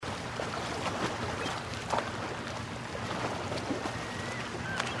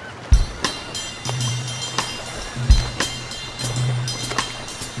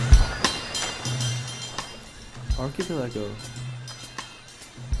Archipelago,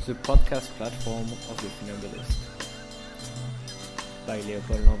 the podcast platform of the Funambulist, by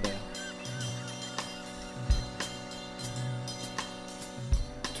Léopold Lambert.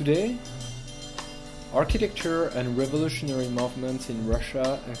 Today, architecture and revolutionary movements in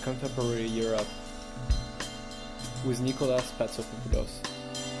Russia and contemporary Europe, with NIKOLAOS PATSOPOULOS.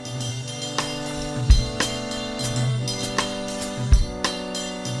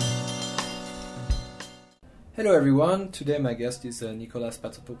 Hello everyone, today my guest is NIKOLAOS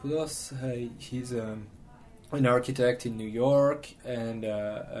PATSOPOULOS. He's an architect in New York and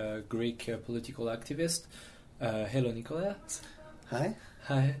a Greek political activist. Hello NIKOLAOS. Hi.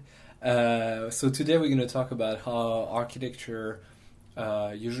 Hi. So today we're going to talk about how architecture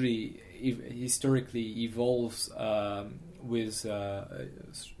usually historically evolves with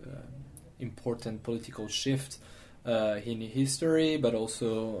important political shifts in history, but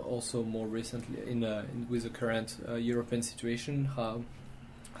also more recently with the current European situation. How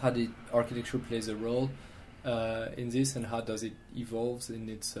did architecture plays a role in this, and how does it evolve in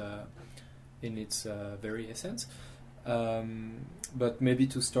its very essence? But maybe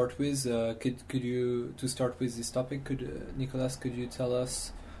to start with, could you start with this topic? NIKOLAOS, could you tell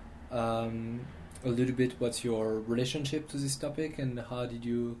us a little bit what's your relationship to this topic, and how did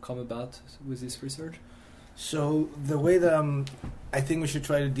you come about with this research? So the way that I think we should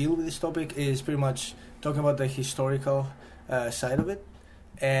try to deal with this topic is pretty much talking about the historical side of it,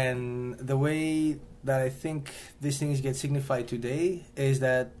 and the way that I think these things get signified today is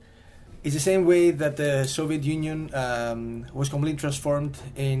that it's the same way that the Soviet Union was completely transformed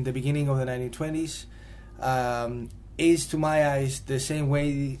in the beginning of the 1920s, is to my eyes the same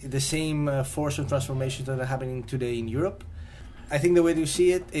force of transformations that are happening today in Europe. I think the way to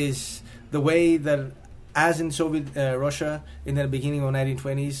see it is the way that, as in Soviet Russia in the beginning of the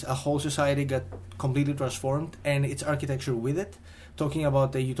 1920s, a whole society got completely transformed, and its architecture with it, talking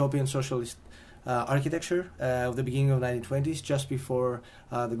about the utopian socialist architecture of the beginning of the 1920s, just before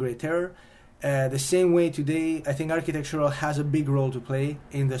the Great Terror. The same way today, I think architecture has a big role to play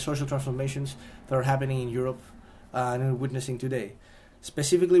in the social transformations that are happening in Europe and we're witnessing today.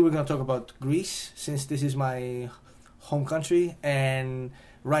 Specifically, we're going to talk about Greece, since this is my home country, and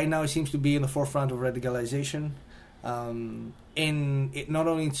right now it seems to be in the forefront of radicalization, not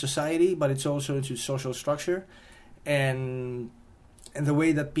only in society, but it's also into social structure and the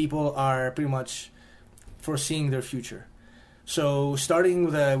way that people are pretty much foreseeing their future. So starting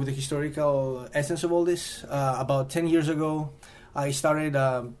with the historical essence of all this, about 10 years ago, I started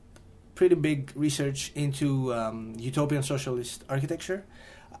pretty big research into utopian socialist architecture.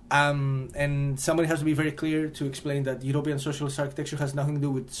 And somebody has to be very clear to explain that utopian socialist architecture has nothing to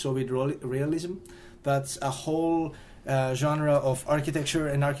do with Soviet realism. That's a whole genre of architecture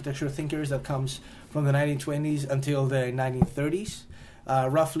and architecture thinkers that comes from the 1920s until the 1930s,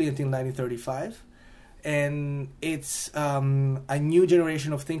 roughly until 1935. And it's a new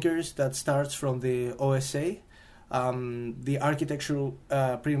generation of thinkers that starts from the OSA, the architectural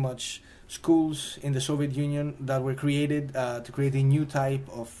pretty much schools in the Soviet Union that were created to create a new type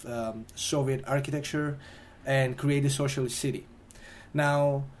of Soviet architecture and create a socialist city.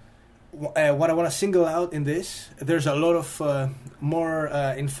 Now, what I want to single out in this, there's a lot of more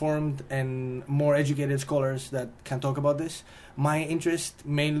informed and more educated scholars that can talk about this. My interest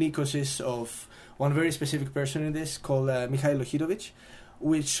mainly consists of one very specific person in this called Mikhail Lohitovich,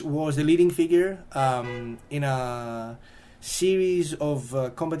 which was the leading figure in a series of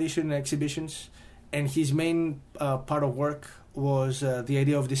competition and exhibitions, and his main part of work was the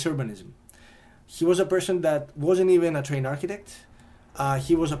idea of disurbanism. He was a person that wasn't even a trained architect.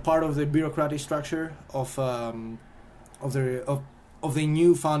 He was a part of the bureaucratic structure of the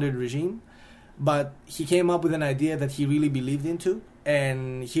new founded regime, but he came up with an idea that he really believed into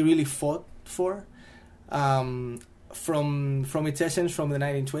and he really fought for from its essence from the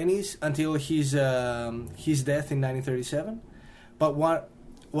 1920s until his death in 1937. But what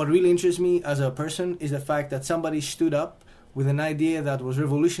really interests me as a person is the fact that somebody stood up with an idea that was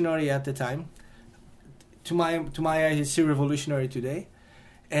revolutionary at the time. To my eyes, it's still revolutionary today,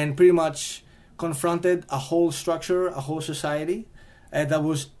 and pretty much confronted a whole structure, a whole society that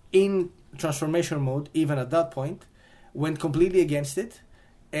was in transformation mode even at that point, went completely against it,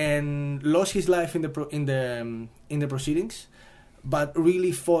 and lost his life in the proceedings, but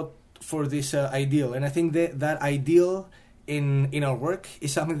really fought for this ideal. And I think that ideal in our work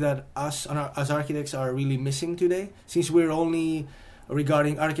is something that us as architects are really missing today, since we're only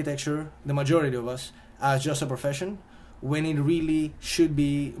regarding architecture, the majority of us, as just a profession, when it really should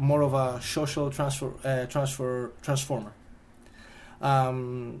be more of a social transformer.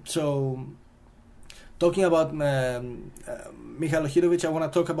 So talking about Mikhail Hirovich, I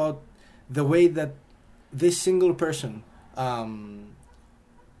want to talk about the way that this single person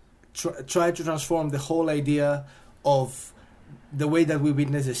tried to transform the whole idea of the way that we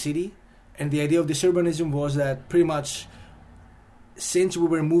witness the city. And the idea of this urbanism was that pretty much since we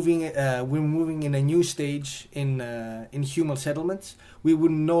were moving in a new stage in human settlements, we would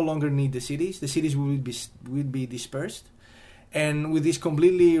no longer need the cities. The cities would be dispersed. And with this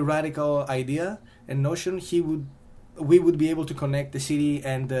completely radical idea and notion, we would be able to connect the city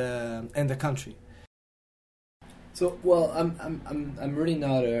and the country. So, well, I'm really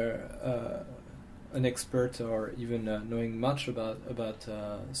not an expert or even knowing much about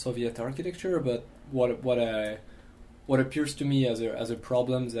Soviet architecture, but what appears to me as a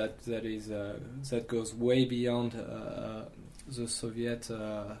problem that goes way beyond the Soviet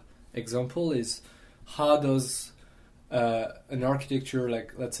example is how does an architecture,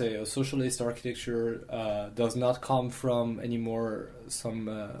 like let's say a socialist architecture, does not come from anymore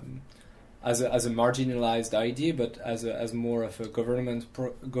some as a marginalized idea, but as more of a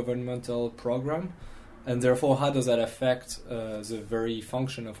governmental program, and therefore how does that affect the very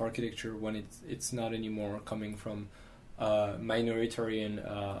function of architecture when it's not anymore coming from minoritarian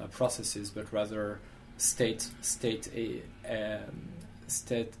processes, but rather state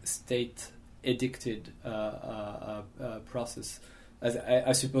edicted process. As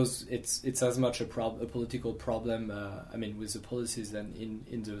I suppose it's as much a political problem. I mean, with the policies than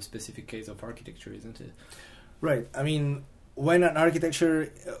in the specific case of architecture, isn't it? Right. I mean, when an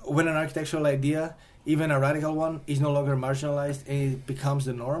architectural idea, even a radical one, is no longer marginalized and it becomes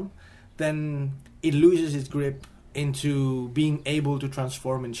the norm, then it loses its grip into being able to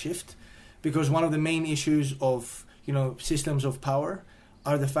transform and shift. Because one of the main issues of systems of power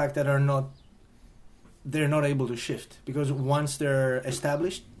are the fact that they're not able to shift, because once they're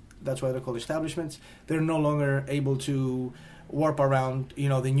established, that's why they're called establishments, they're no longer able to warp around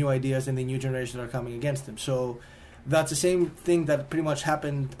the new ideas and the new generations that are coming against them. So that's the same thing that pretty much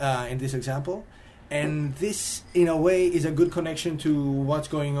happened in this example, and this in a way is a good connection to what's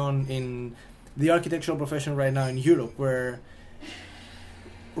going on in the architectural profession right now in Europe, where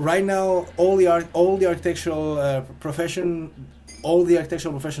right now all the architectural profession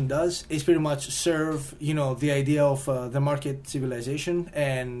does is pretty much serve, the idea of the market civilization,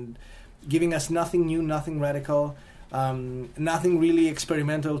 and giving us nothing new, nothing radical, nothing really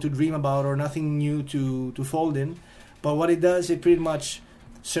experimental to dream about, or nothing new to fold in. But what it does, it pretty much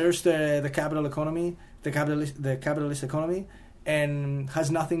serves the capital economy, the capitalist economy, and has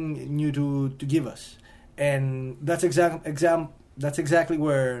nothing new to give us. And that's exactly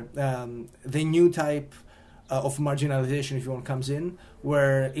where the new type of marginalization, if you want, comes in,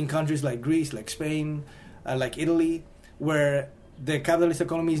 where in countries like Greece, like Spain, like Italy, where the capitalist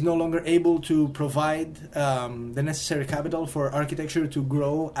economy is no longer able to provide the necessary capital for architecture to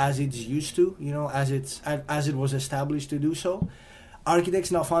grow as it's used to, as it was established to do so. Architects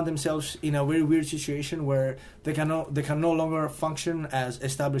now find themselves in a very weird situation where they can no longer function as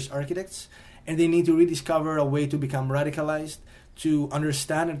established architects, and they need to rediscover a way to become radicalized, to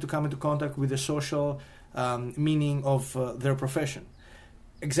understand and to come into contact with the social meaning of their profession.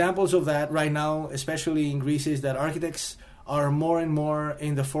 Examples of that right now, especially in Greece, is that architects are more and more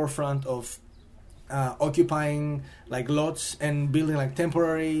in the forefront of occupying like lots and building like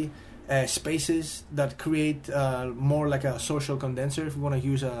temporary spaces that create more like a social condenser, if we want to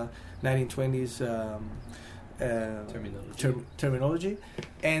use a 1920s terminology.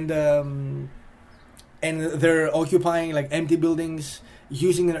 And they're occupying like empty buildings,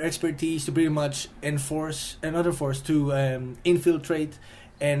 using their expertise to pretty much enforce another force to infiltrate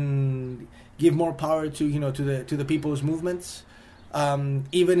and give more power to the people's movements.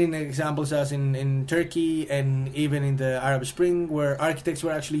 Even in examples as in Turkey and even in the Arab Spring, where architects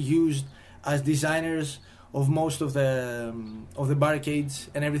were actually used as designers of most of the barricades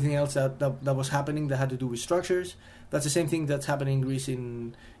and everything else that was happening that had to do with structures. That's the same thing that's happening in Greece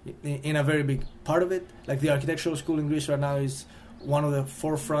in a very big part of it. Like the architectural school in Greece right now is one of the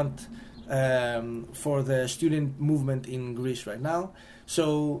forefront for the student movement in Greece right now.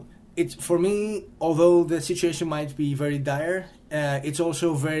 So it's, for me, although the situation might be very dire, it's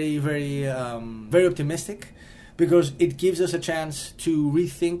also very, very, very optimistic, because it gives us a chance to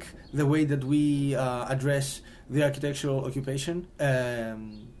rethink the way that we address the architectural occupation, the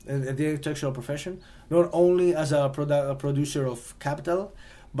architectural profession, not only as a producer of capital,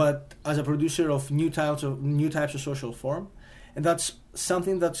 but as a producer of new types of social form. And that's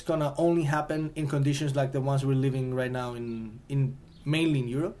something that's gonna only happen in conditions like the ones we're living right now in mainly in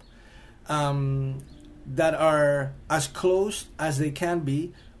Europe, that are as close as they can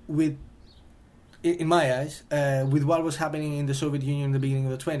be with in my eyes, with what was happening in the Soviet Union in the beginning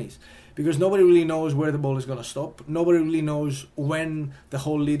of the 20s. Because nobody really knows where the ball is going to stop. Nobody really knows when the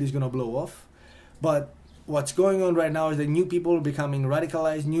whole lid is going to blow off. But what's going on right now is that new people are becoming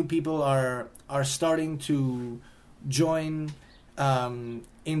radicalized. New people are starting to join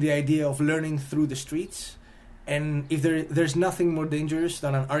in the idea of learning through the streets. And if there's nothing more dangerous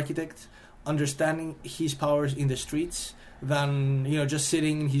than an architect understanding his powers in the streets than just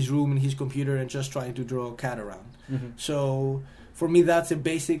sitting in his room in his computer and just trying to draw a cat around. Mm-hmm. So for me, that's a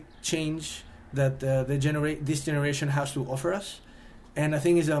basic change that this generation has to offer us, and I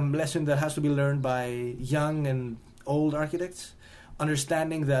think it's a lesson that has to be learned by young and old architects,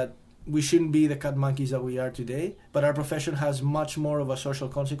 understanding that we shouldn't be the cat monkeys that we are today, but our profession has much more of a social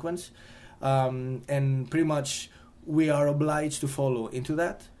consequence, and pretty much we are obliged to follow into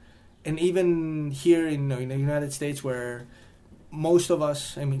that. And even here in the United States, where most of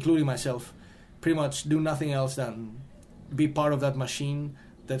us, including myself, pretty much do nothing else than be part of that machine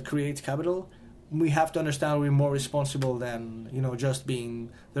that creates capital, we have to understand we're more responsible than just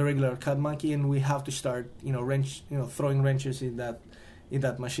being the regular cat monkey, and we have to start throwing wrenches in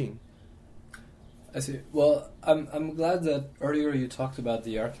that machine. I see. Well, I'm glad that earlier you talked about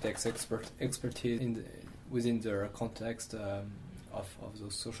the architect's expertise within the context of the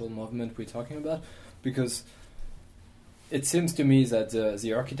social movement we're talking about, because it seems to me that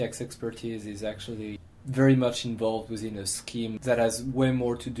the architect's expertise is actually very much involved within a scheme that has way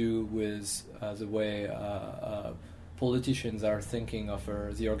more to do with the way politicians are thinking of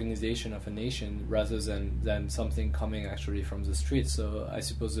the organization of a nation rather than something coming actually from the street. So I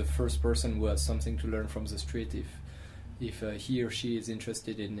suppose the first person who has something to learn from the street, if he or she is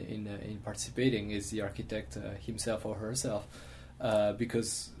interested in participating, is the architect himself or herself.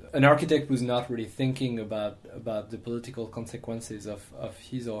 Because an architect was not really thinking about the political consequences of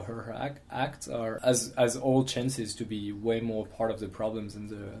his or her acts are as all chances to be way more part of the problems than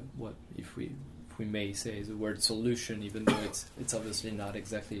what if we may say the word solution, even though it's obviously not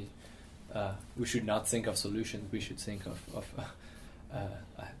exactly. We should not think of solutions. We should think of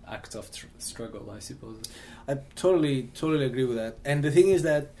acts of struggle, I suppose. I totally agree with that. And the thing is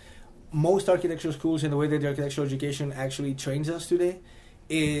that most architectural schools and the way that the architectural education actually trains us today,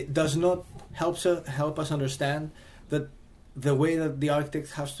 it does not help us understand that the way that the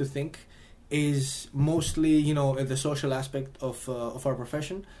architect has to think is mostly, the social aspect of our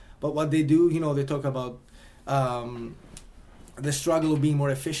profession. But what they do, they talk about the struggle of being more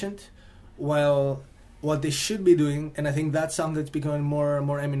efficient, while what they should be doing, and I think that's something that's becoming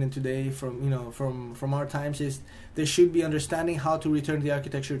more eminent today from our times, is they should be understanding how to return the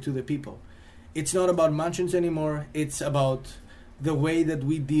architecture to the people. It's not about mansions anymore. It's about the way that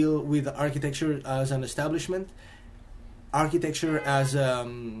we deal with architecture as an establishment, architecture as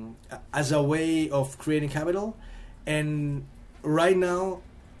a way of creating capital. And right now,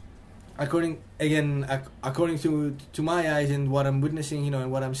 according to my eyes and what I'm witnessing,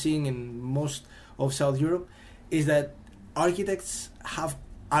 and what I'm seeing in most of South Europe, is that architects have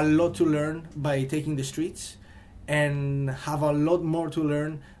a lot to learn by taking the streets, and have a lot more to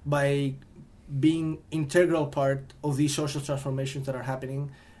learn by being integral part of these social transformations that are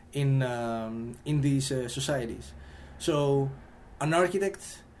happening in these societies. So an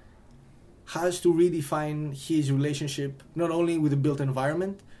architect has to redefine his relationship not only with the built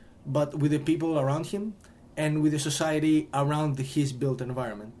environment, but with the people around him and with the society around his built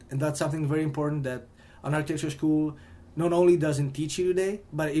environment. And that's something very important that an architecture school not only doesn't teach you today,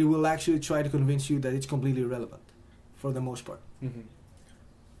 but it will actually try to convince you that it's completely irrelevant for the most part. Mm-hmm.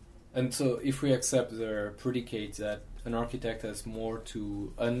 And so if we accept the predicate that an architect has more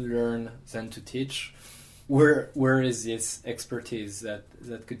to unlearn than to teach, where is this expertise that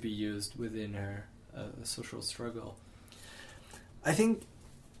could be used within her social struggle? I think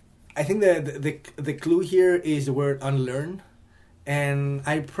the clue here is the word unlearn, and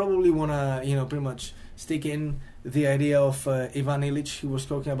I probably want to pretty much stick in the idea of Ivan Illich, who was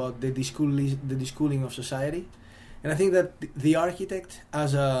talking about the deschooling of society. And I think that the architect,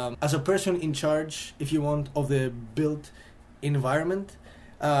 as a person in charge, if you want, of the built environment,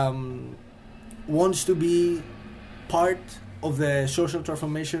 wants to be part of the social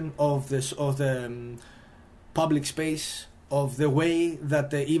transformation of the public space, of the way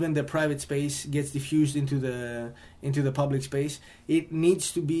that even the private space gets diffused into the public space. It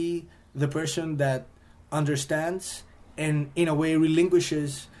needs to be the person that understands and in a way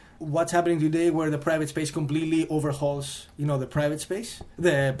relinquishes what's happening today, where the private space completely overhauls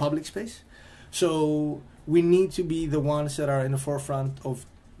the public space. So we need to be the ones that are in the forefront of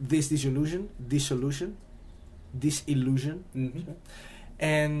this disillusion, mm-hmm.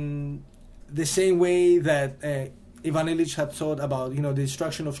 And the same way that Ivan Illich had thought about, the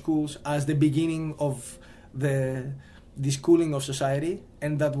destruction of schools as the beginning of the schooling of society,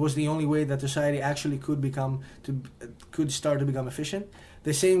 and that was the only way that society actually could start to become efficient.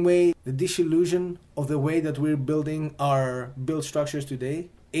 The same way, the disillusion of the way that we're building our built structures today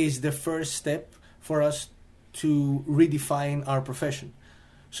is the first step for us to redefine our profession.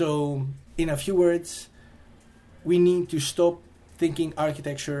 So, in a few words, we need to stop thinking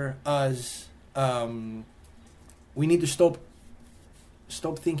architecture as we need to stop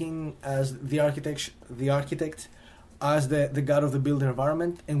thinking as the architect as the god of the built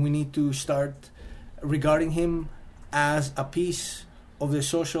environment, and we need to start regarding him as a piece of the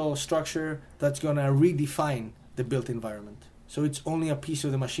social structure that's going to redefine the built environment. So it's only a piece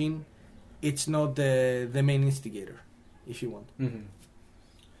of the machine. It's not the main instigator, if you want. Mm-hmm.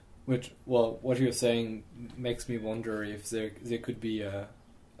 Which, well, what you're saying makes me wonder if there could be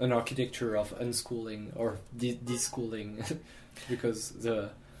an architecture of unschooling or deschooling, because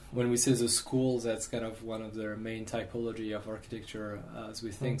when we say the schools, that's kind of one of the main typology of architecture as we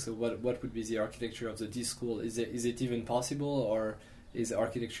think. So what would be the architecture of the deschool? Is it even possible, or is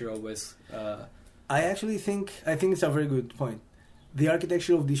architecture always... I think it's a very good point. The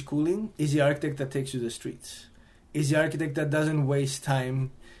architecture of deschooling is the architect that takes you to the streets. Is the architect that doesn't waste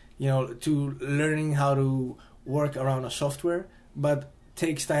time, to learning how to work around a software, but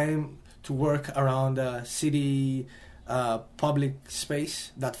takes time to work around a city public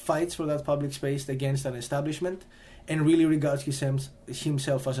space, that fights for that public space against an establishment, and really regards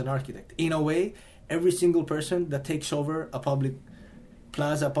himself as an architect. In a way, every single person that takes over a public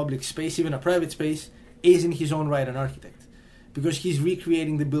plaza, a public space, even a private space, is in his own right an architect, because he's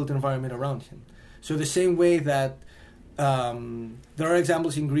recreating the built environment around him. So the same way that there are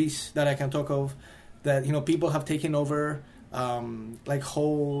examples in Greece that I can talk of, that people have taken over like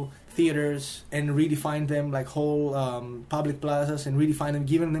whole theaters and redefined them, like whole public plazas, and redefined them,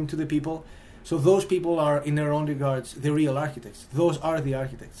 given them to the people. So those people are, in their own regards, the real architects. Those are the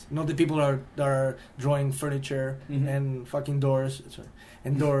architects, not the people that are drawing furniture and fucking doors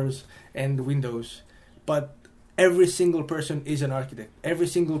and windows. But every single person is an architect. Every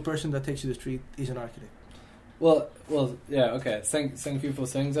single person that takes you to the street is an architect. Well, yeah, okay. Thank you for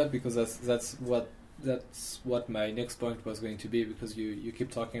saying that, because that's what my next point was going to be, because you keep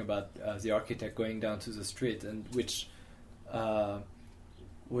talking about the architect going down to the street, and which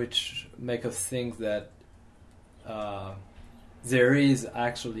make us think that there is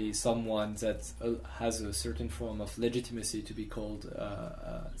actually someone that has a certain form of legitimacy to be called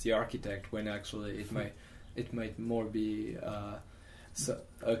the architect, when actually it might more be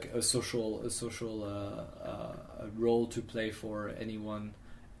a social role to play for anyone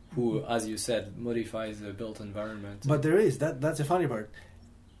who, as you said, modifies the built environment. But there is that's the funny part.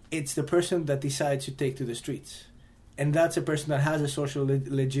 It's the person that decides to take to the streets, and that's a person that has a social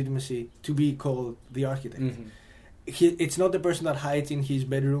legitimacy to be called the architect. Mm-hmm. It's not the person that hides in his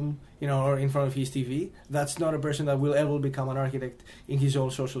bedroom, or in front of his TV. That's not a person that will ever become an architect in his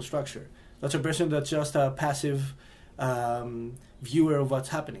own social structure. That's a person that's just a passive viewer of what's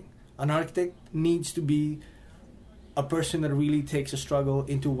happening. An architect needs to be a person that really takes a struggle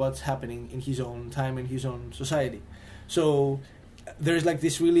into what's happening in his own time, in his own society. So there's like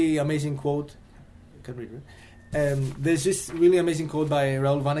this really amazing quote. I can read it. There's this really amazing quote by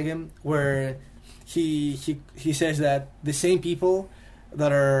Raoul Vaneigem, where he says that the same people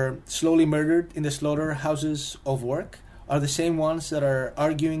that are slowly murdered in the slaughterhouses of work are the same ones that are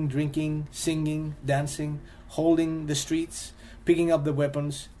arguing, drinking, singing, dancing, holding the streets, picking up the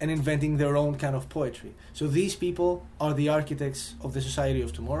weapons, and inventing their own kind of poetry. So these people are the architects of the society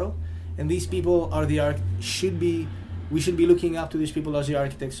of tomorrow, and these people are we should be looking up to these people as the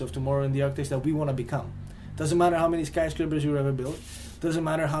architects of tomorrow, and the architects that we want to become. Doesn't matter how many skyscrapers you've ever built, doesn't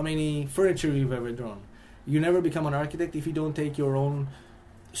matter how many furniture you've ever drawn. You never become an architect if you don't take your own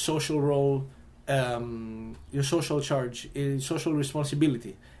social role, your social charge, social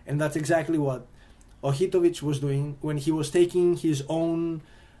responsibility. And that's exactly what Ohitovic was doing when he was taking his own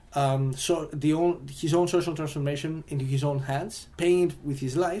his own social transformation into his own hands, paying it with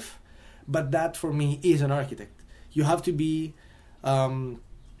his life. But that, for me, is an architect. You have to be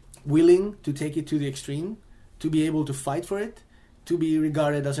willing to take it to the extreme, to be able to fight for it, to be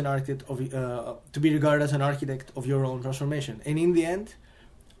regarded as an architect of your own transformation. And in the end,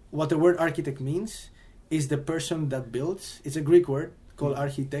 what the word architect means is the person that builds. It's a Greek word called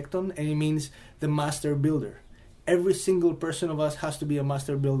architekton, and it means the master builder. Every single person of us has to be a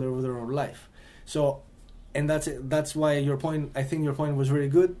master builder of their own life. So, and that's why I think your point was very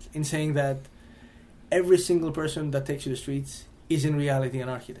good in saying that every single person that takes you to the streets is in reality an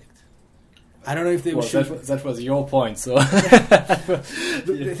architect. I don't know if they should. That was your point. So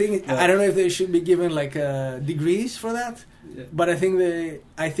the thing is, I don't know if they should be given like degrees for that. Yeah. But I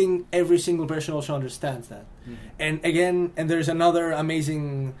think every single person also understands that. Mhm. And again, there's another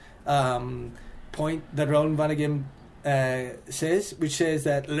amazing point that Raoul Vaneigem says, which says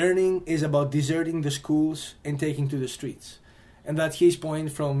that learning is about deserting the schools and taking to the streets, and that's his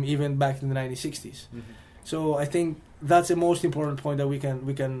point from even back in the 1960s. Mhm. So I think that's the most important point that we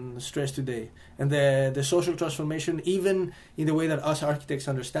can stress today. And the social transformation, even in the way that us architects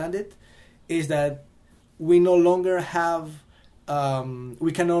understand it, is that we no longer have,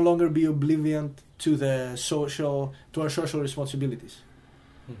 we can no longer be oblivion to our social responsibilities,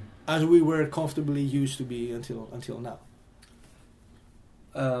 Mhm. as we were comfortably used to be until now.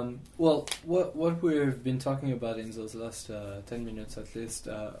 Well, what we've been talking about in those last 10 minutes at least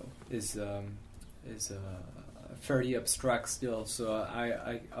is fairly abstract still. So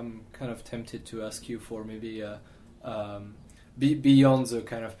I'm kind of tempted to ask you for maybe beyond the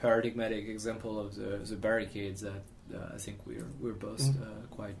kind of paradigmatic example of the barricades that I think we're both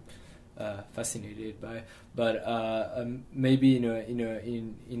quite fascinated by, but maybe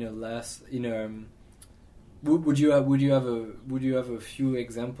would you have a few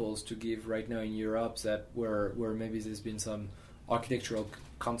examples to give right now in Europe that where maybe there's been some architectural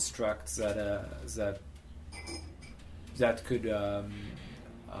constructs that could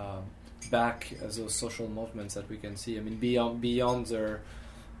back those social movements that we can see. I mean, beyond their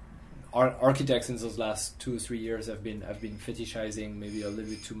architects in those last 2-3 years have been fetishizing maybe a little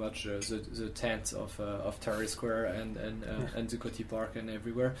bit too much the tent of Tahrir Square and Zuccotti Park and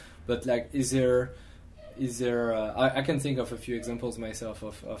everywhere. But like, is there I can think of a few examples myself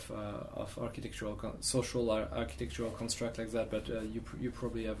of social architectural construct like that, but you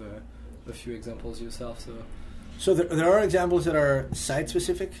probably have a few examples yourself. So there are examples that are site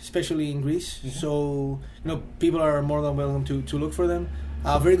specific, especially in Greece. Mm-hmm. So people are more than welcome to look for them.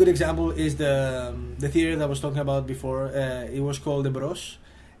 A very good example is the theater that I was talking about before. It was called the Bros,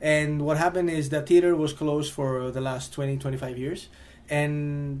 and what happened is that theater was closed for the last 20-25 years,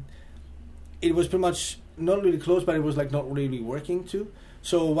 and it was pretty much not really closed, but it was like not really working too.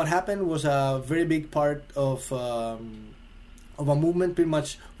 So what happened was a very big part of a movement pretty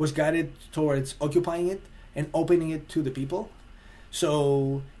much was guided towards occupying it and opening it to the people.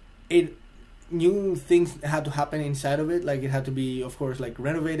 So new things had to happen inside of it. Like, it had to be, of course, like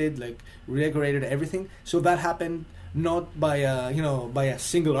renovated, like redecorated, everything. So that happened not by a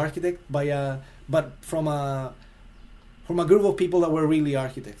single architect, but from a group of people that were really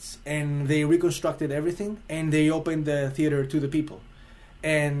architects, and they reconstructed everything and they opened the theater to the people.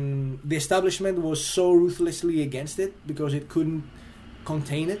 And the establishment was so ruthlessly against it because it couldn't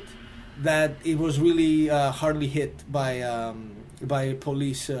contain it, that it was really hardly hit by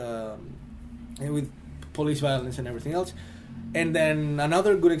police, with police violence and everything else. And then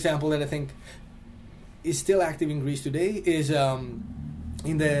another good example that I think is still active in Greece today is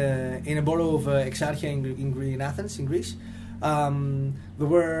in a borough of Exarchia in Athens, in Greece. There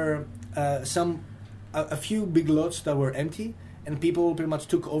were a few big lots that were empty, and people pretty much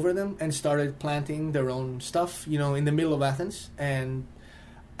took over them and started planting their own stuff, in the middle of Athens. And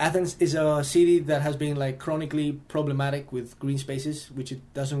Athens is a city that has been like chronically problematic with green spaces, which it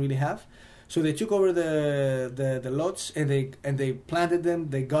doesn't really have. So they took over the lots and they planted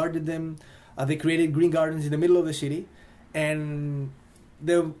them, they guarded them, they created green gardens in the middle of the city, and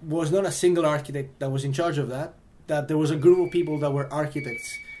there was not a single architect that was in charge of that. That there was a group of people that were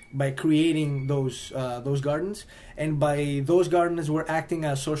architects by creating those gardens, and by those gardens were acting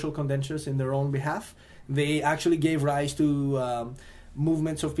as social contentious in their own behalf. They actually gave rise to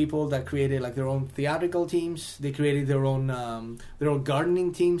movements of people that created like their own theatrical teams. They created their own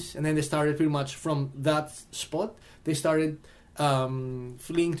gardening teams, and then they started pretty much from that spot. They started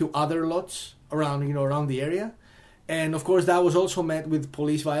fleeing to other lots around the area, and of course that was also met with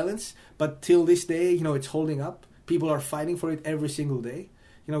police violence. But till this day, it's holding up. People are fighting for it every single day.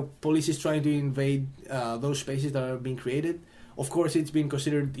 Police is trying to invade those spaces that are being created. Of course, it's been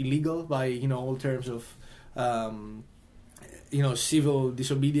considered illegal by all terms of civil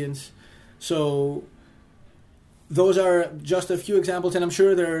disobedience. So those are just a few examples, and I'm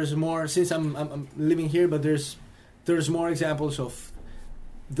sure there's more since I'm living here. But there's more examples of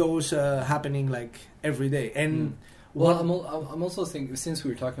those happening like every day. And well, I'm also thinking, since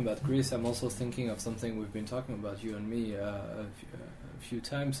we were talking about Greece, I'm also thinking of something we've been talking about, you and me, a few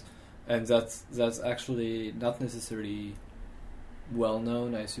times, and that's actually not necessarily well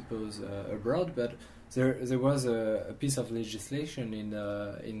known, I suppose, abroad, but there was a piece of legislation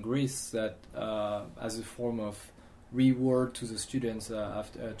in Greece that, as a form of reward to the students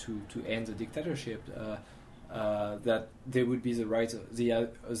after to end the dictatorship, that there would be the rights, the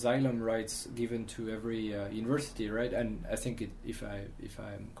asylum rights given to every university, right? And I think if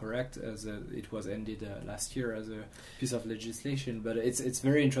I'm correct, it was ended last year as a piece of legislation. But it's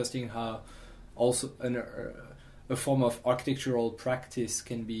very interesting how also a form of architectural practice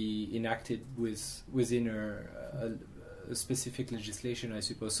can be enacted within a specific legislation, I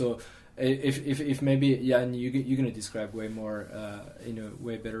suppose. So if maybe and you're going to describe way more in a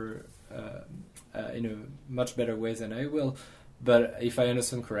way better. In a much better way than I will, but if I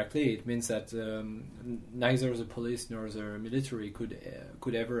understand correctly, it means that neither the police nor the military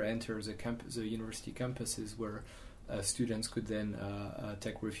could ever enter the university campuses where students could then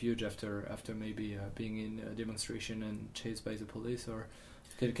take refuge after maybe being in a demonstration and chased by the police. Or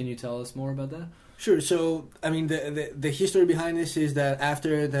can you tell us more about that? Sure. So, I mean, the history behind this is that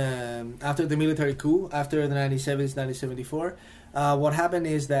after the military coup, after the 1970s, 1974, what happened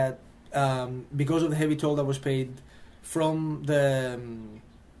is that because of the heavy toll that was paid from the,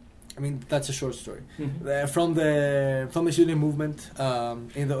 I mean, that's a short story, from the student movement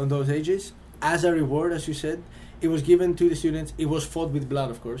in those ages, as a reward, as you said, it was given to the students. It was fought with blood,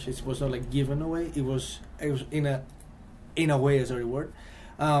 of course. It was not like given away. It was in a way as a reward.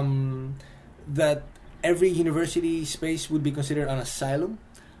 That every university space would be considered an asylum,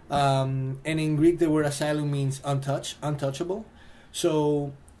 and in Greek the word asylum means untouchable.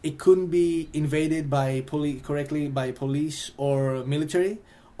 So it couldn't be invaded by police or military,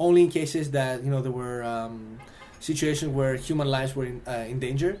 only in cases that there were situations where human lives were in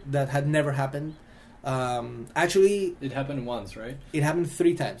danger. That had never happened. Actually, it happened once, right? It happened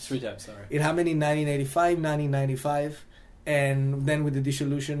 3 times. 3 times, sorry. It happened in 1985, 1995, and then with the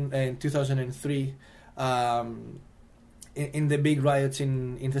dissolution in 2003, in the big riots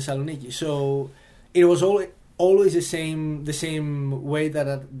in Thessaloniki. So it was always the same way that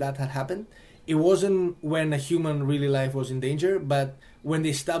had happened. It wasn't when a human really life was in danger, but when the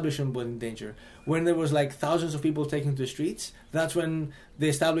establishment was in danger. When there was like thousands of people taken to the streets, that's when the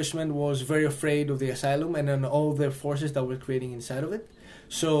establishment was very afraid of the asylum and then all the forces that were creating inside of it.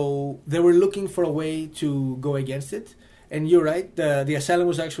 So they were looking for a way to go against it. And you're right, the asylum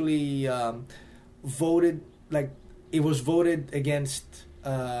was actually voted, like it was voted against,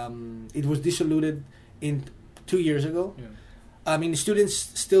 it was dissoluted in 2 years ago. Yeah. I mean, students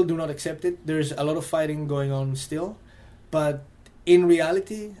still do not accept it. There's a lot of fighting going on still. But in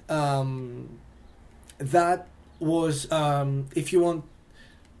reality, that was, if you want,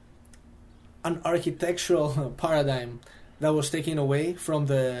 an architectural paradigm that was taken away from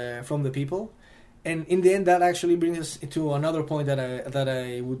the people. And in the end, that actually brings us to another point that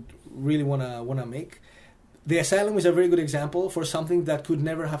I would really wanna make. The asylum is a very good example for something that could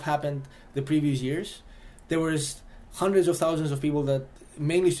never have happened the previous years. There was hundreds of thousands of people, that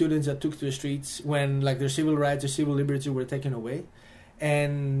mainly students, that took to the streets when like their civil rights, their civil liberties were taken away.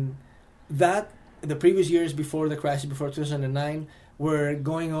 And that the previous years before the crisis, before 2009, were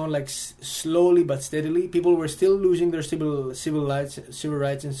going on like slowly but steadily. People were still losing their civil rights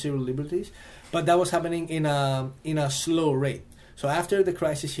and civil liberties, but that was happening in a slow rate. So after the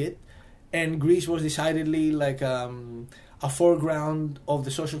crisis hit, and Greece was decidedly like a foreground of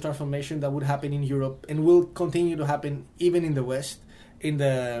the social transformation that would happen in Europe and will continue to happen even in the West in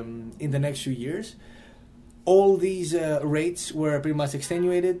the next few years. All these rates were pretty much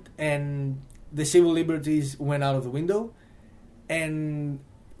extenuated, and the civil liberties went out of the window. And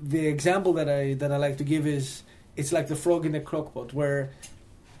the example that I like to give is, it's like the frog in the crockpot, where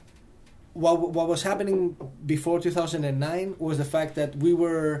what was happening before 2009 was the fact that we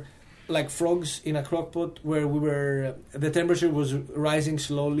were like frogs in a crockpot, where the temperature was rising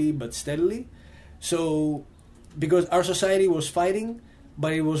slowly but steadily. So because our society was fighting,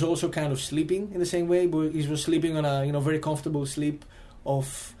 but it was also kind of sleeping in the same way. It was sleeping on a very comfortable sleep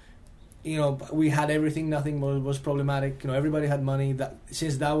of, we had everything, nothing was problematic. Everybody had money.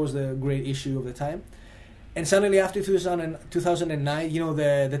 Since that was the great issue of the time. And suddenly after 2009,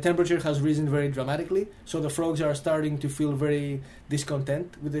 the temperature has risen very dramatically. So the frogs are starting to feel very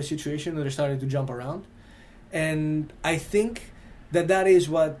discontent with the situation, and they're starting to jump around. And I think that is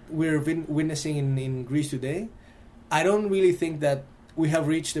what we're witnessing in Greece today. I don't really think that we have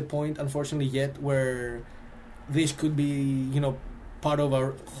reached a point, unfortunately, yet where this could be, part of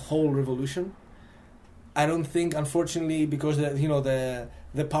our whole revolution. I don't think, unfortunately, because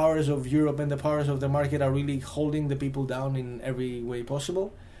the powers of Europe and the powers of the market are really holding the people down in every way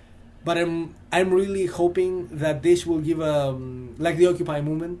possible. But I'm really hoping that this will give like the Occupy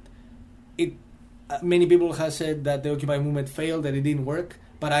movement. Many people have said that the Occupy movement failed, that it didn't work.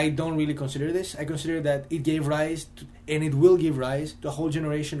 but I don't really consider this. I consider that it gave rise to, and it will give rise to a whole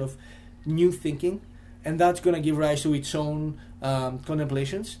generation of new thinking, and that's going to give rise to its own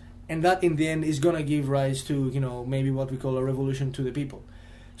contemplations, and that in the end is going to give rise to, you know, maybe what we call a revolution to the people.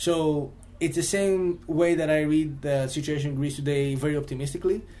 So it's the same way that I read the situation in Greece today very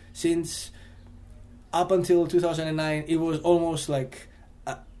optimistically, since up until 2009 it was almost like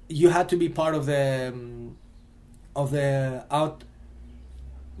you had to be part of the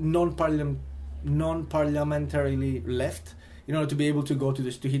non-parliamentarily left in order to be able to go to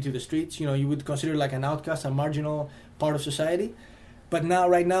hit to the streets. You know, you would consider like an outcast, a marginal part of society. But now,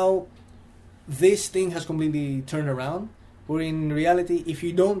 right now, this thing has completely turned around, where in reality, if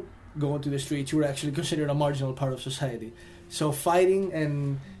you don't go to the streets, you're actually considered a marginal part of society. So fighting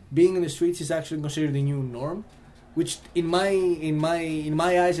and being in the streets is actually considered the new norm, which in my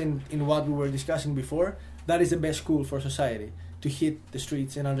eyes and in what we were discussing before, that is the best school for society, to hit the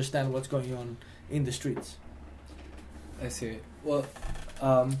streets and understand what's going on in the streets. I see. Well,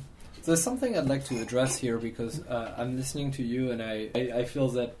 there's something I'd like to address here, because I'm listening to you, and I feel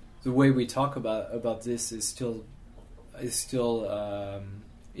that the way we talk about this is still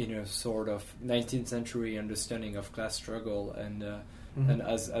in a sort of 19th century understanding of class struggle, and and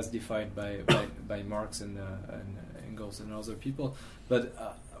as defined by Marx and Engels and other people. But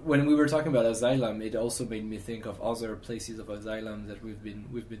when we were talking about asylum, it also made me think of other places of asylum that we've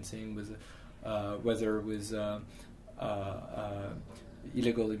been seeing, with whether with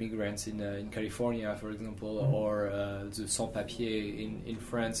illegal immigrants in California, for example, or the sans-papiers in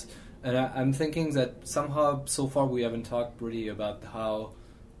France. And I'm thinking that somehow so far we haven't talked really about how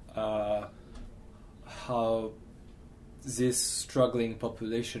this struggling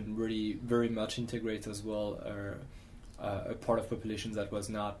population really very much integrates as well a part of population that was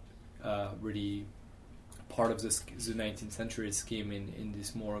not really part of the 19th century scheme in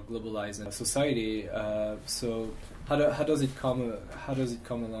this more globalized society. So how does it come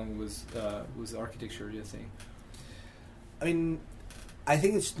along with architecture, do you think? I mean, I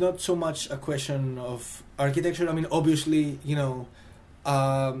think it's not so much a question of architecture. I mean, obviously, you know,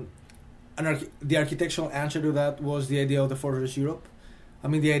 the architectural answer to that was the idea of the Fortress Europe. I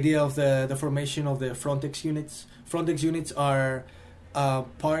mean, the idea of the formation of the Frontex units. Frontex units are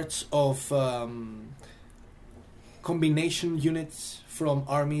parts of combination units from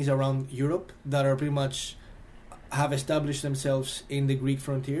armies around Europe that are pretty much have established themselves in the Greek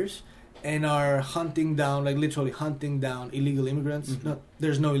frontiers and are hunting down, like literally hunting down illegal immigrants. Mm-hmm.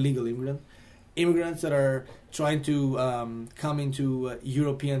 There's no illegal immigrants that are trying to come into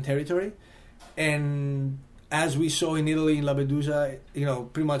European territory. And as we saw in Italy, in Lampedusa, you know,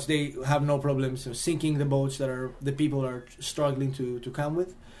 pretty much they have no problems sinking the boats that the people are struggling to come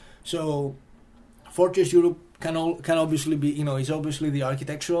with. So Fortress Europe can obviously be, you know, is obviously the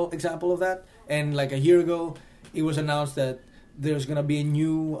architectural example of that. And like a year ago, it was announced that there's gonna be a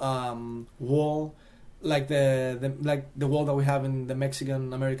new wall, like the wall that we have in the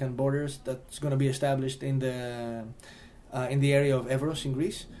Mexican-American borders, that's gonna be established in the area of Evros in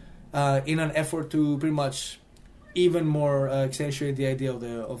Greece, in an effort to pretty much even more accentuate the idea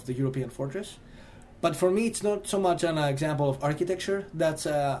of the European fortress. But for me, it's not so much an example of architecture. That's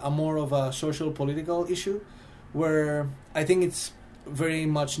a more of a social political issue, where I think it's very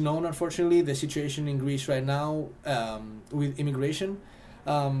much known, unfortunately, the situation in Greece right now with immigration,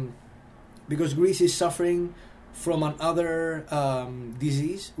 because Greece is suffering from another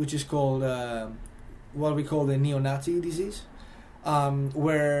disease, which is called what we call the neo-Nazi disease,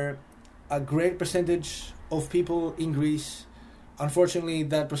 where a great percentage of people in Greece, unfortunately,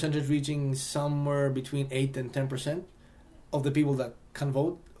 that percentage reaching somewhere between 8 and 10% of the people that can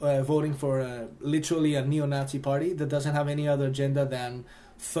vote, voting for literally a neo-Nazi party that doesn't have any other agenda than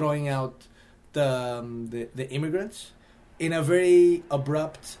throwing out the immigrants in a very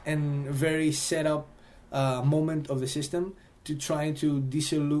abrupt and very set up moment of the system, to try to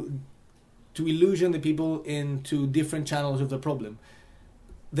illusion the people into different channels of the problem.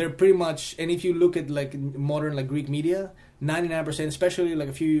 They're pretty much, and if you look at like modern like Greek media, 99%, especially like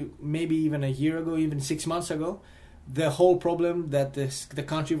maybe even a year ago, even 6 months ago, the whole problem that the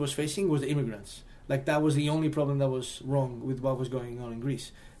country was facing was the immigrants. Like that was the only problem that was wrong with what was going on in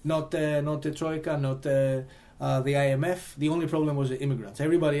Greece. Not the Troika, not the IMF. The only problem was the immigrants.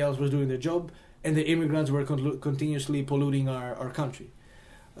 Everybody else was doing their job, and the immigrants were continuously polluting our country.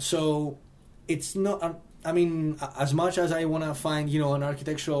 So it's not. I mean, as much as I want to find, you know, an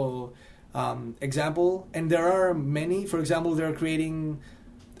architectural example, and there are many. For example, they're creating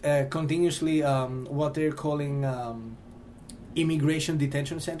continuously what they're calling immigration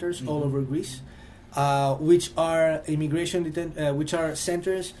detention centers all over Greece. which are which are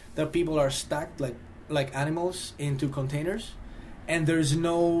centers that people are stacked like animals into containers, and there is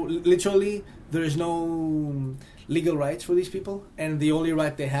no legal rights for these people, and the only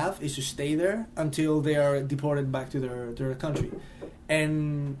right they have is to stay there until they are deported back to their country.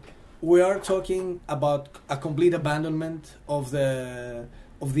 And we are talking about a complete abandonment of the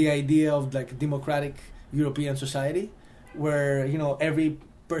idea of like democratic European society, where every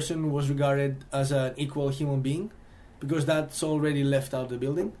person was regarded as an equal human being, because that's already left out the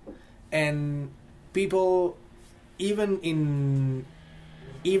building. And people, even in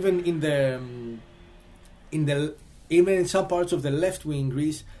some parts of the left wing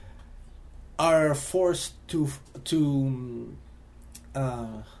Greece, are forced to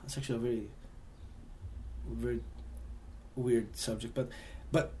it's actually a very, very weird subject,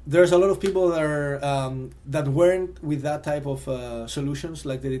 but there's a lot of people that are that weren't with that type of solutions,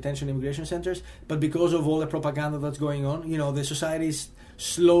 like the detention immigration centers, but because of all the propaganda that's going on, the society is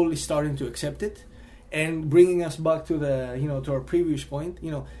slowly starting to accept it. And bringing us back to the to our previous point,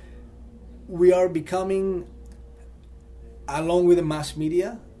 we are becoming, along with the mass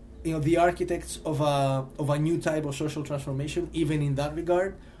media, the architects of a new type of social transformation, even in that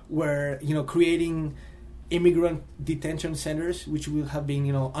regard, where creating immigrant detention centers, which would have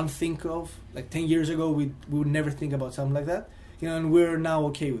been unthinkable of. Like 10 years ago, we would never think about something like that, and we're now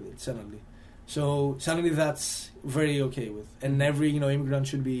okay with it suddenly. So suddenly that's very okay with, and every immigrant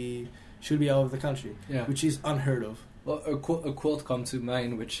should be out of the country, which is unheard of. Well, a quote comes to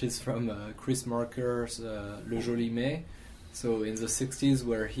mind, which is from Chris Marker's Le Joli Mai. So in the 60s,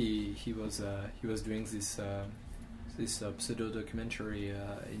 where he was doing this pseudo documentary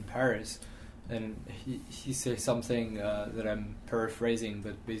in Paris, and he says something that I'm paraphrasing,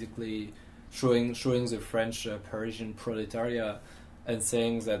 but basically showing the French Parisian proletariat and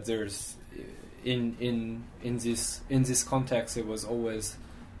saying that there's in this context it was always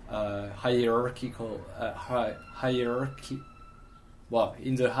hierarchical hierarchy. Well,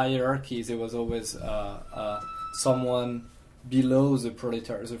 in the hierarchy there was always someone below the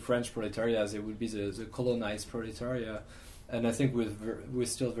French proletariat, as it would be the colonized proletariat, and I think we're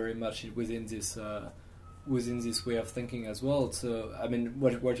still very much within this way of thinking as well. So I mean,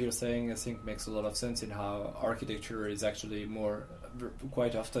 what you're saying, I think, makes a lot of sense in how architecture is actually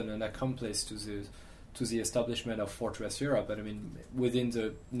quite often an accomplice to the establishment of Fortress Europe. But I mean, within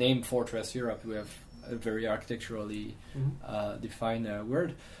the name Fortress Europe, we have a very architecturally defined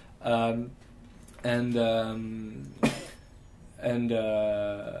word,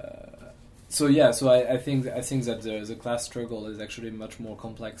 So I think that the class struggle is actually much more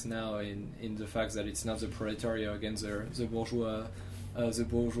complex now in the fact that it's not the proletariat against the bourgeois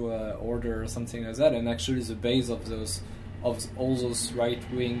order or something like that, and actually the base of all those right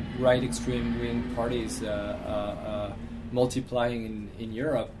extreme wing parties multiplying in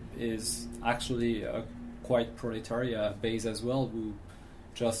Europe is actually a quite proletariat base as well, who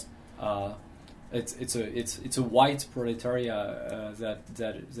just it's a white proletariat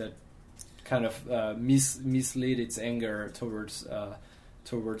that kind of mislead its anger towards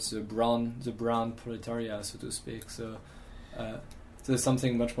the brown proletariat, so to speak. So there's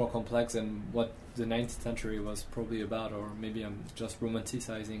something much more complex than what the 19th century was probably about, or maybe I'm just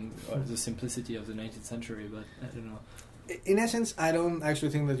romanticizing the simplicity of the 19th century, but I don't know. In essence, I don't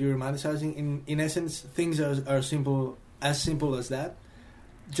actually think that you're romanticizing. In essence, things are simple as that.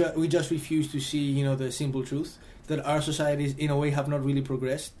 We just refuse to see, the simple truth that our societies, in a way, have not really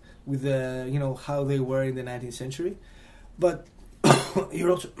progressed with the, how they were in the 19th century. But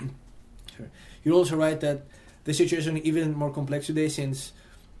you're also right that the situation is even more complex today, since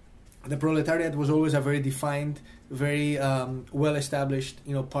the proletariat was always a very defined, very well-established,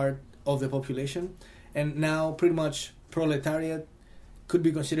 part of the population, and now pretty much proletariat could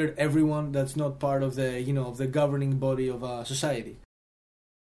be considered everyone that's not part of the, of the governing body of a society.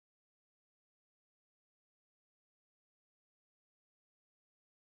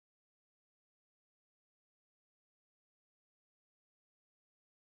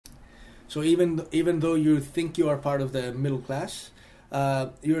 So even though you think you are part of the middle class,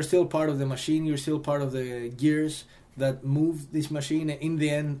 you're still part of the machine. You're still part of the gears that move this machine. And in the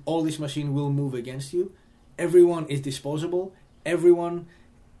end, all this machine will move against you. Everyone is disposable. Everyone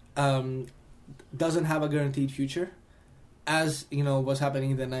doesn't have a guaranteed future, as was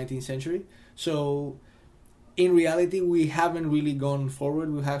happening in the 19th century. So in reality, we haven't really gone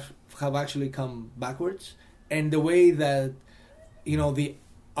forward. We have actually come backwards. And the way that the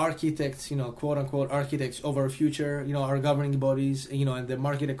architects, quote unquote architects of our future, our governing bodies, and the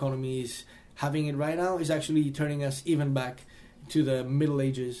market economy is having it right now, is actually turning us even back to the Middle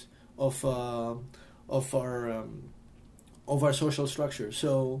Ages of our social structure.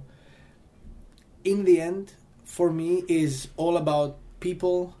 So in the end, for me, is all about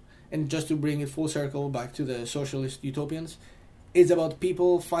people. And just to bring it full circle back to the socialist utopians, it's about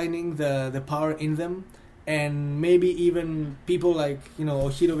people finding the power in them, and maybe even people like,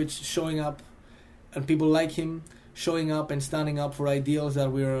 Ohirovich showing up, and people like him showing up and standing up for ideals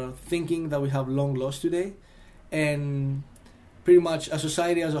that we're thinking that we have long lost today, and pretty much a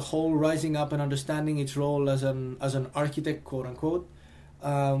society as a whole rising up and understanding its role as an architect, quote unquote,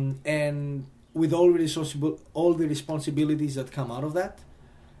 and with all the responsibilities that come out of that,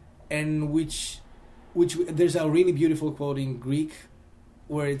 and which there's a really beautiful quote in Greek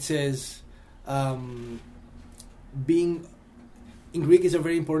where it says, being in Greek is a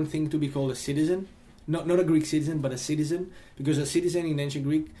very important thing to be called a citizen, not a Greek citizen, but a citizen, because a citizen in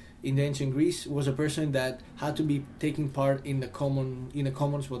ancient Greece was a person that had to be taking part in the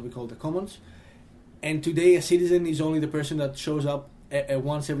commons, what we call the commons. And today a citizen is only the person that shows up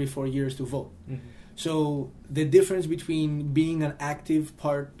once every 4 years to vote. Mm-hmm. So the difference between being an active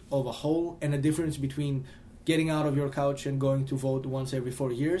part of a whole and the difference between getting out of your couch and going to vote once every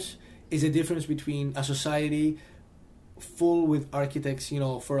 4 years is a difference between a society full with architects,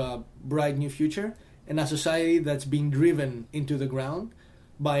 for a bright new future, and a society that's being driven into the ground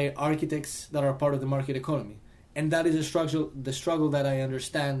by architects that are part of the market economy. And that is the struggle that I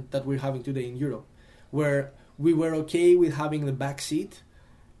understand that we're having today in Europe, where we were okay with having the back seat,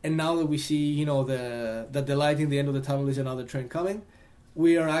 and now that we see, that the light in the end of the tunnel is another train coming,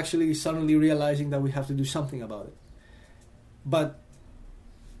 we are actually suddenly realizing that we have to do something about it. But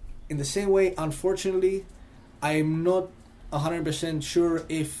in the same way, unfortunately, I'm not 100% sure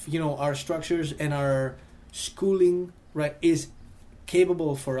if, our structures and our schooling, right, is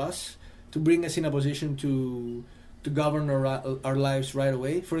capable for us to bring us in a position to govern our lives right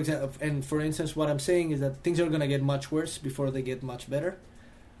away. For instance, what I'm saying is that things are going to get much worse before they get much better.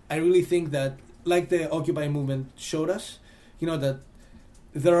 I really think that, like the Occupy movement showed us, that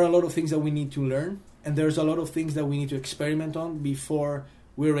there are a lot of things that we need to learn, and there's a lot of things that we need to experiment on before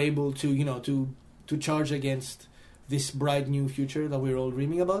we're able to, to charge against this bright new future that we're all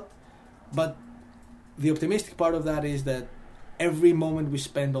dreaming about. But the optimistic part of that is that every moment we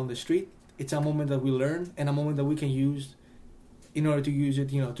spend on the street, it's a moment that we learn and a moment that we can use in order to use it,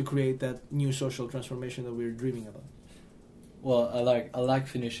 to create that new social transformation that we're dreaming about. Well, I like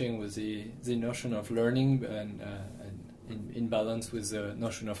finishing with the notion of learning and in balance with the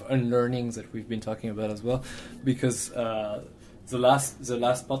notion of unlearning that we've been talking about as well, because the last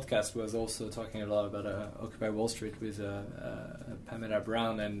podcast was also talking a lot about Occupy Wall Street with Pamela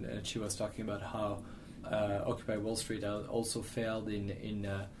Brown, and she was talking about how Occupy Wall Street also failed in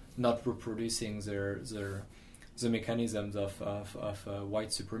not reproducing the mechanisms of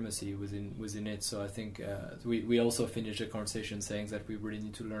white supremacy within it. So I think we also finished the conversation saying that we really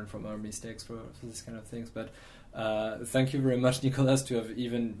need to learn from our mistakes for this kind of things. But thank you very much, Nicolas, to have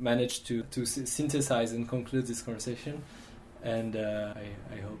even managed to synthesize and conclude this conversation. And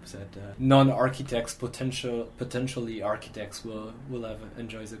I hope that non-architects, potentially architects, will have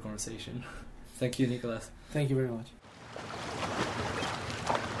enjoyed the conversation. Thank you, Nicolas. Thank you very much.